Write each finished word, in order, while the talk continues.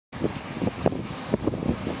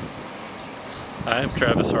Hi, I'm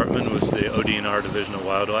Travis Hartman with the ODNR Division of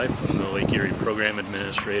Wildlife. I'm the Lake Erie Program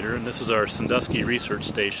Administrator, and this is our Sandusky Research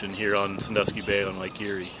Station here on Sandusky Bay on Lake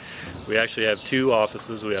Erie. We actually have two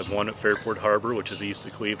offices. We have one at Fairport Harbor, which is east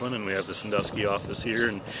of Cleveland, and we have the Sandusky office here.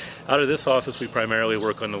 And out of this office, we primarily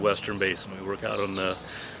work on the Western Basin. We work out on the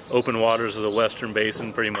open waters of the Western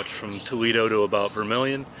Basin, pretty much from Toledo to about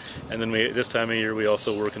Vermilion. And then this time of year, we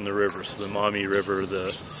also work in the rivers, so the Maumee River,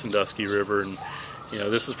 the Sandusky River, and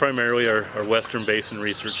this is primarily our Western Basin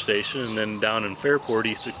Research Station, and then down in Fairport,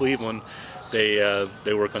 east of Cleveland,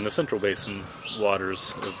 they work on the Central Basin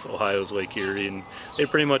waters of Ohio's Lake Erie, and they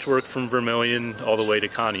pretty much work from Vermilion all the way to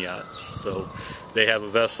Conneaut. So they have a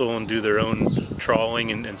vessel and do their own trawling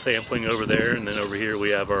and sampling over there, and then over here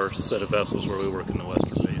we have our set of vessels where we work in the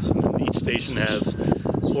Western Basin. And each station has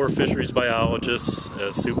 4 fisheries biologists,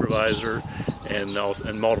 a supervisor, and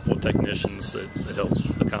multiple technicians that help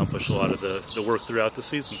accomplish a lot of the work throughout the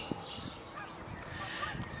season.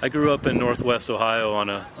 I grew up in northwest Ohio on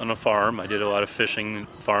a farm. I did a lot of fishing,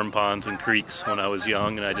 farm ponds and creeks when I was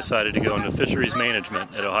young, and I decided to go into fisheries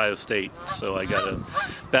management at Ohio State. So I got a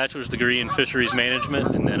bachelor's degree in fisheries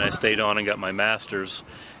management, and then I stayed on and got my master's.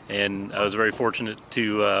 And I was very fortunate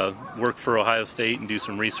to work for Ohio State and do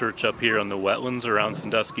some research up here on the wetlands around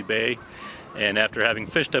Sandusky Bay. And after having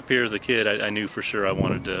fished up here as a kid, I knew for sure I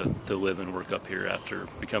wanted to live and work up here after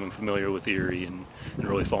becoming familiar with Erie and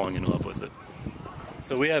really falling in love with it.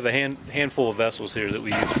 So we have a handful of vessels here that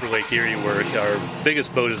we use for Lake Erie work. Our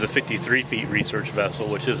biggest boat is a 53 feet research vessel,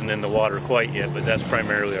 which isn't in the water quite yet, but that's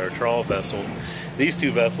primarily our trawl vessel. These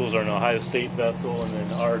two vessels are an Ohio State vessel and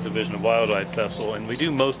then our Division of Wildlife vessel, and we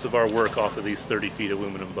do most of our work off of these 30 feet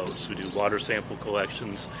aluminum boats. We do water sample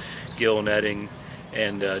collections, gill netting,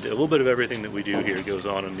 and a little bit of everything that we do here goes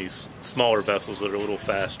on in these smaller vessels that are a little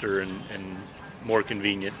faster and more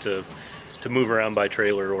convenient to move around by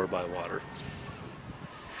trailer or by water.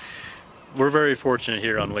 We're very fortunate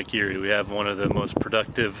here on Lake Erie. We have one of the most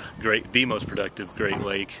productive Great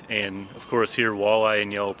Lake, and of course here walleye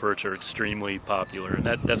and yellow perch are extremely popular, and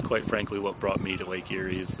that's quite frankly what brought me to Lake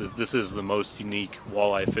Erie. This is the most unique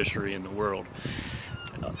walleye fishery in the world.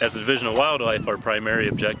 As a Division of Wildlife, our primary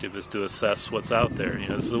objective is to assess what's out there.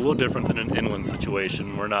 This is a little different than an inland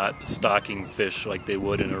situation. We're not stocking fish like they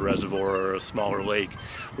would in a reservoir or a smaller lake.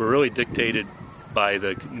 We're really dictated by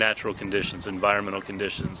the natural conditions, environmental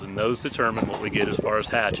conditions, and those determine what we get as far as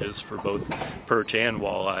hatches for both perch and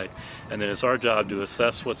walleye. And then it's our job to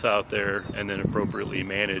assess what's out there and then appropriately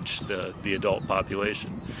manage the adult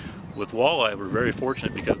population. With walleye, we're very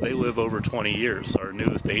fortunate because they live over 20 years. Our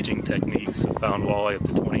newest aging techniques have found walleye up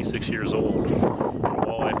to 26 years old, and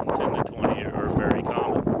walleye from 10 to 20 are very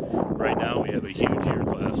common. Right now we have a huge year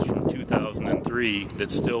class from 2003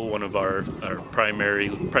 that's still one of our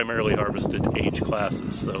primarily harvested age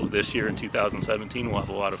classes. So this year in 2017 we'll have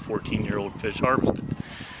a lot of 14-year-old fish harvested.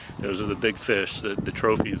 Those are the big fish, the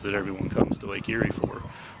trophies that everyone comes to Lake Erie for.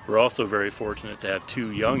 We're also very fortunate to have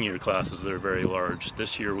 2 young year classes that are very large.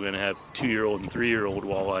 This year we're going to have 2-year-old and 3-year-old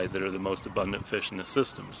walleye that are the most abundant fish in the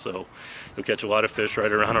system. So you'll catch a lot of fish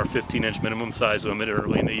right around our 15-inch minimum size limit.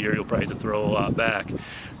 Early in the year you'll probably have to throw a lot back.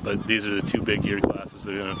 But these are the 2 big year classes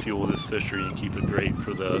that are going to fuel this fishery and keep it great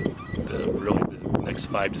for the next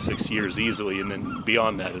 5 to 6 years easily, and then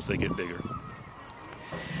beyond that as they get bigger.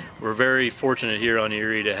 We're very fortunate here on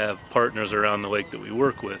Erie to have partners around the lake that we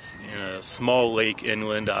work with. In a small lake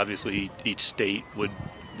inland, obviously each state would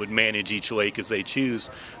manage each lake as they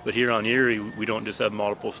choose, but here on Erie we don't just have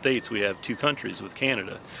multiple states, we have 2 countries with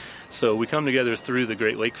Canada. So we come together through the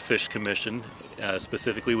Great Lake Fish Commission,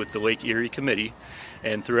 specifically with the Lake Erie Committee,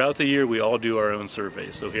 and throughout the year we all do our own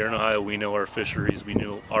surveys. So here in Ohio we know our fisheries, we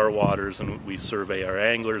know our waters, and we survey our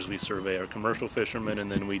anglers, we survey our commercial fishermen, and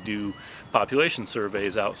then we do population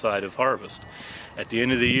surveys outside of harvest. At the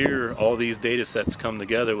end of the year, all these data sets come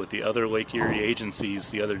together with the other Lake Erie agencies,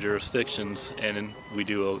 the other jurisdictions, and we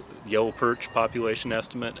do a yellow perch population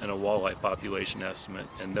estimate and a walleye population estimate.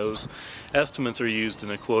 And those estimates are used in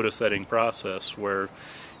a quota setting process where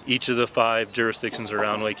each of the 5 jurisdictions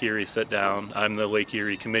around Lake Erie sit down. I'm the Lake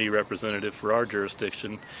Erie Committee representative for our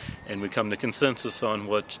jurisdiction, and we come to consensus on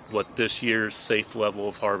what this year's safe level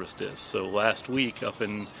of harvest is. So last week up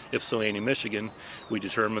in Ypsilanti, Michigan, we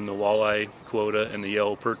determined the walleye quota and the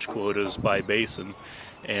yellow perch quotas by basin,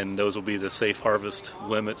 and those will be the safe harvest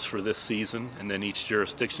limits for this season, and then each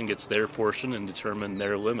jurisdiction gets their portion and determine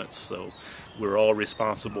their limits. So we're all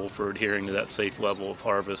responsible for adhering to that safe level of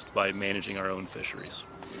harvest by managing our own fisheries.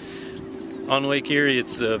 On Lake Erie,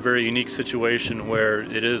 it's a very unique situation where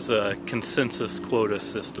it is a consensus quota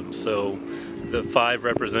system. So the 5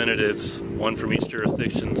 representatives, one from each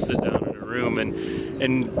jurisdiction, sit down at a room,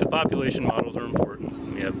 and the population models are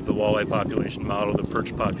important. We have the walleye population model, the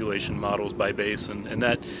perch population models by basin, and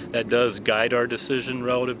that does guide our decision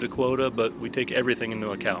relative to quota, but we take everything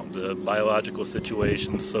into account: the biological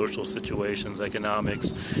situations, social situations,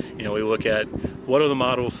 economics. We look at what do the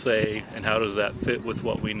models say and how does that fit with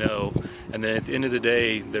what we know, and then at the end of the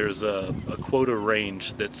day there's a quota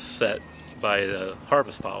range that's set by the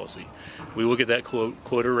harvest policy. We look at that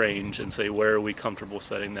quota range and say, where are we comfortable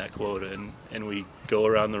setting that quota, and we go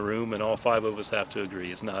around the room and all 5 of us have to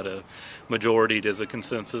agree. It's not a majority, it is a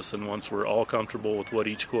consensus, and once we're all comfortable with what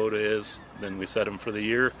each quota is, then we set them for the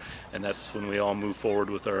year, and that's when we all move forward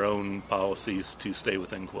with our own policies to stay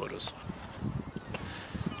within quotas.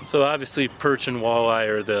 So obviously perch and walleye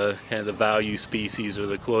are the kind of the value species or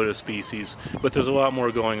the quota species, but there's a lot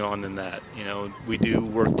more going on than that. We do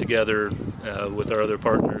work together with our other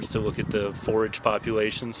partners to look at the forage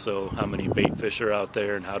populations, so how many bait fish are out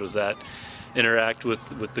there and how does that interact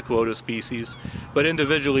with the quota species. But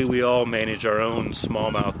individually we all manage our own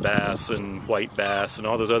smallmouth bass and white bass and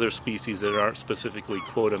all those other species that aren't specifically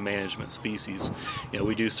quota management species.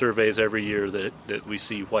 We do surveys every year that we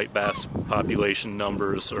see white bass population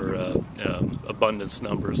numbers or abundance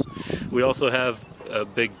numbers. We also have a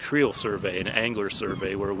big creel survey, an angler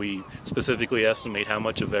survey, where we specifically estimate how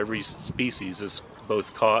much of every species is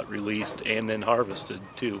both caught, released, and then harvested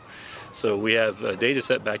too. So we have a data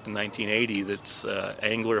set back to 1980 that's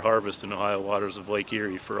angler harvest in Ohio waters of Lake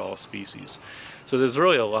Erie for all species. So there's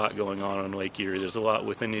really a lot going on Lake Erie. There's a lot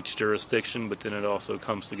within each jurisdiction, but then it also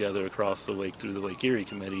comes together across the lake through the Lake Erie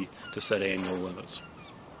Committee to set annual limits.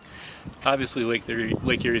 Obviously,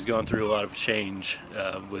 Lake Erie's gone through a lot of change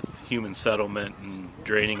with human settlement and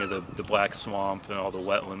draining of the Black Swamp and all the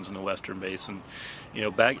wetlands in the Western Basin.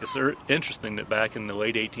 It's interesting that back in the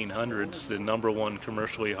late 1800s, the #1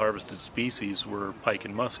 commercially harvested species were pike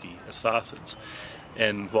and muskie, assassins.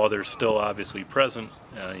 And while they're still obviously present,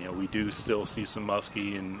 we do still see some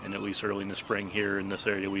muskie, and at least early in the spring here in this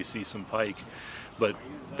area we see some pike. But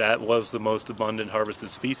that was the most abundant harvested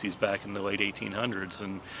species back in the late 1800s.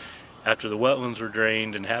 And after the wetlands were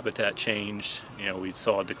drained and habitat changed, we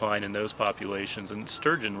saw a decline in those populations. And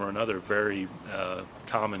sturgeon were another very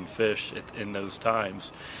common fish in those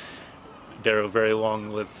times. They're a very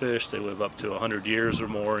long-lived fish. They live up to 100 years or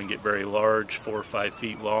more and get very large, 4 or 5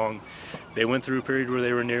 feet long. They went through a period where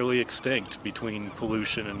they were nearly extinct between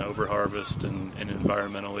pollution and overharvest and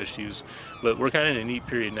environmental issues. But we're kind of in a neat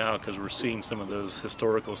period now because we're seeing some of those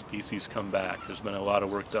historical species come back. There's been a lot of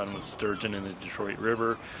work done with sturgeon in the Detroit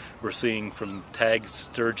River. We're seeing from tagged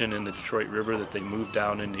sturgeon in the Detroit River that they move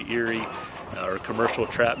down into Erie. Our commercial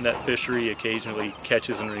trap net fishery occasionally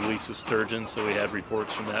catches and releases sturgeon, so we have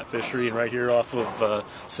reports from that fishery. And right here off of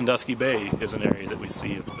Sandusky Bay is an area that we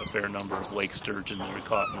see a fair number of lake sturgeon that are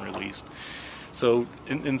caught and released. So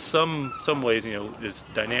in some ways, as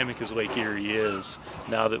dynamic as Lake Erie is,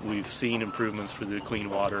 now that we've seen improvements for the Clean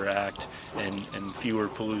Water Act and fewer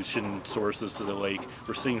pollution sources to the lake,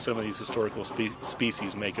 we're seeing some of these historical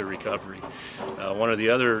species make a recovery. One of the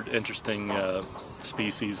other interesting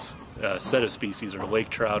set of species are lake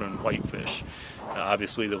trout and whitefish.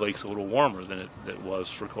 Obviously the lake's a little warmer than it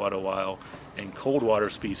was for quite a while, and cold water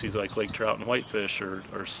species like lake trout and whitefish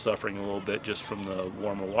are suffering a little bit just from the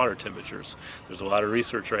warmer water temperatures. There's a lot of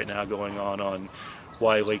research right now going on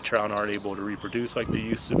why lake trout aren't able to reproduce like they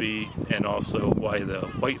used to be, and also why the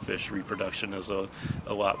whitefish reproduction is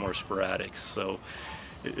a lot more sporadic. So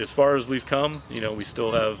as far as we've come, we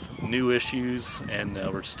still have new issues, and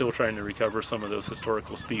we're still trying to recover some of those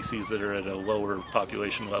historical species that are at a lower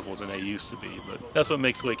population level than they used to be. But that's what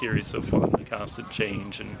makes Lake Erie so fun, the constant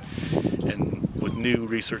change, and with new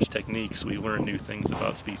research techniques, we learn new things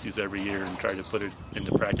about species every year and try to put it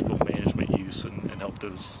into practical management use and help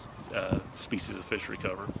those species of fish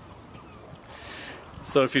recover.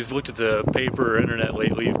 So if you've looked at the paper or internet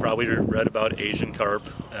lately, you've probably read about Asian carp.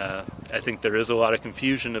 I think there is a lot of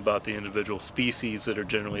confusion about the individual species that are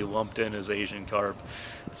generally lumped in as Asian carp.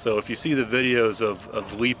 So if you see the videos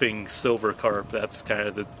of leaping silver carp, that's kind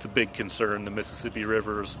of the big concern. The Mississippi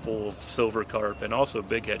River is full of silver carp and also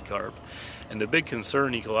bighead carp. And the big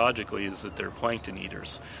concern ecologically is that they're plankton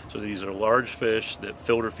eaters. So these are large fish that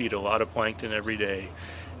filter feed a lot of plankton every day.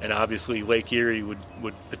 And obviously Lake Erie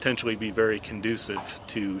would potentially be very conducive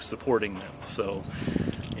to supporting them. So,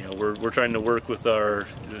 we're trying to work with our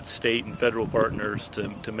state and federal partners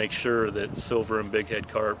to make sure that silver and bighead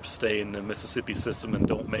carp stay in the Mississippi system and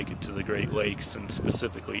don't make it to the Great Lakes, and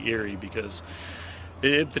specifically Erie, because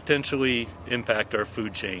it potentially impact our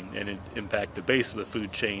food chain, and it impact the base of the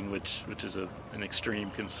food chain, which is an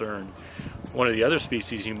extreme concern. One of the other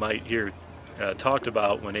species you might hear talked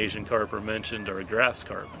about when Asian carp are mentioned are grass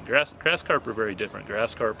carp. Grass carp are very different.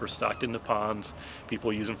 Grass carp are stocked into ponds.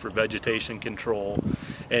 People use them for vegetation control,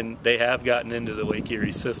 and they have gotten into the Lake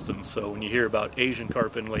Erie system. So when you hear about Asian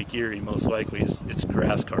carp in Lake Erie, most likely it's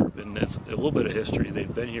grass carp, and it's a little bit of history.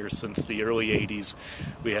 They've been here since the early 80s.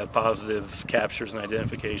 We have positive captures and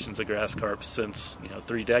identifications of grass carp since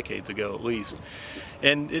 3 decades ago at least,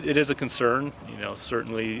 and it is a concern.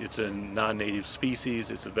 Certainly it's a non-native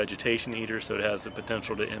species. It's a vegetation eater, so it has the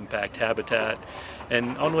potential to impact habitat.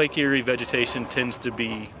 And on Lake Erie, vegetation tends to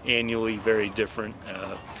be annually very different.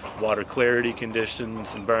 Water clarity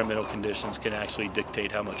conditions, environmental conditions can actually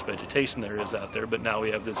dictate how much vegetation there is out there. But now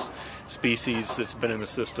we have this species that's been in the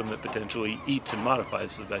system that potentially eats and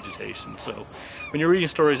modifies the vegetation. So when you're reading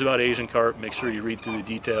stories about Asian carp, make sure you read through the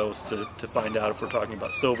details to find out if we're talking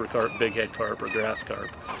about silver carp, bighead carp, or grass carp.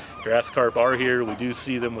 Grass carp are here. We do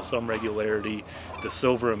see them with some regularity. The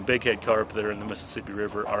silver and bighead carp that are in the Mississippi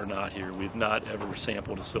River are not here. We've not ever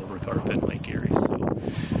sampled a silver carp in Lake Erie. So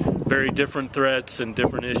very different threats and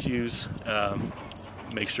different issues.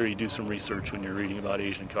 Make sure you do some research when you're reading about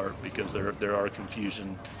Asian carp, because there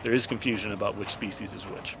is confusion about which species is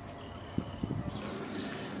which.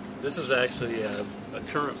 This is actually a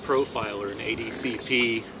current profiler, an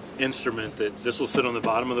ADCP instrument that this will sit on the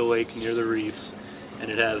bottom of the lake near the reefs,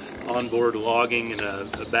 and it has onboard logging and a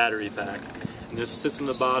battery pack. And this sits on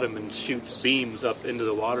the bottom and shoots beams up into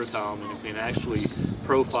the water column, and you can actually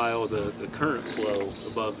profile the current flow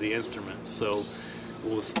above the instrument. So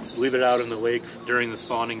we'll leave it out in the lake during the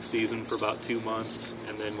spawning season for about 2 months,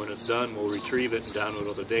 and then when it's done, we'll retrieve it and download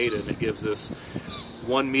all the data, and it gives us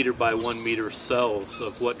 1 meter by 1 meter cells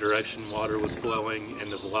of what direction water was flowing and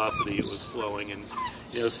the velocity it was flowing. And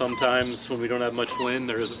sometimes when we don't have much wind,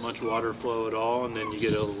 there isn't much water flow at all, and then you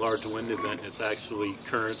get a large wind event. It's actually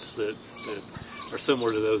currents that are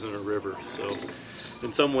similar to those in a river. So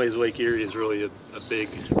in some ways, Lake Erie is really a big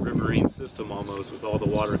riverine system almost, with all the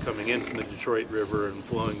water coming in from the Detroit River and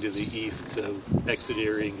flowing to the east to exit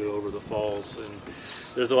Erie and go over the falls. And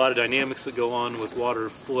there's a lot of dynamics that go on with water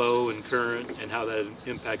flow and current and how that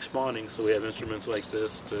impacts spawning. So we have instruments like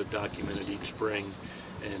this to document it each spring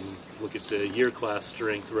and look at the year class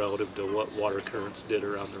strength relative to what water currents did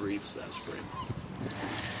around the reefs that spring.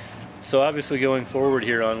 So obviously going forward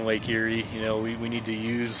here on Lake Erie, we need to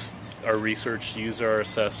use our research, use our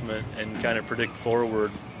assessment, and kind of predict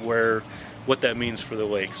forward what that means for the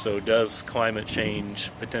lake. So does climate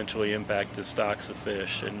change potentially impact the stocks of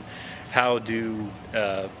fish, and how do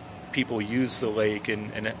people use the lake?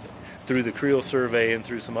 And through the creel survey and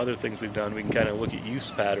through some other things we've done, we can kind of look at use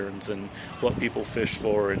patterns and what people fish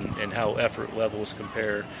for and how effort levels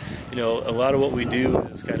compare. A lot of what we do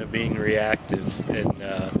is kind of being reactive,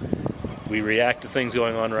 and we react to things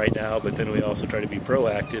going on right now, but then we also try to be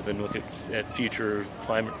proactive and look at future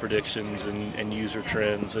climate predictions and user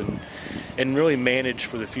trends and really manage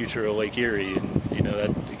for the future of Lake Erie. And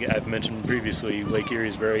that I've mentioned previously, Lake Erie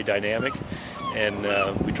is very dynamic, and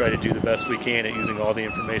we try to do the best we can at using all the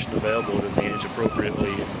information available to manage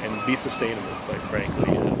appropriately and be sustainable, quite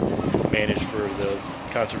frankly, manage for the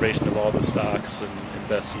conservation of all the stocks and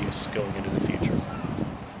best use going into the future.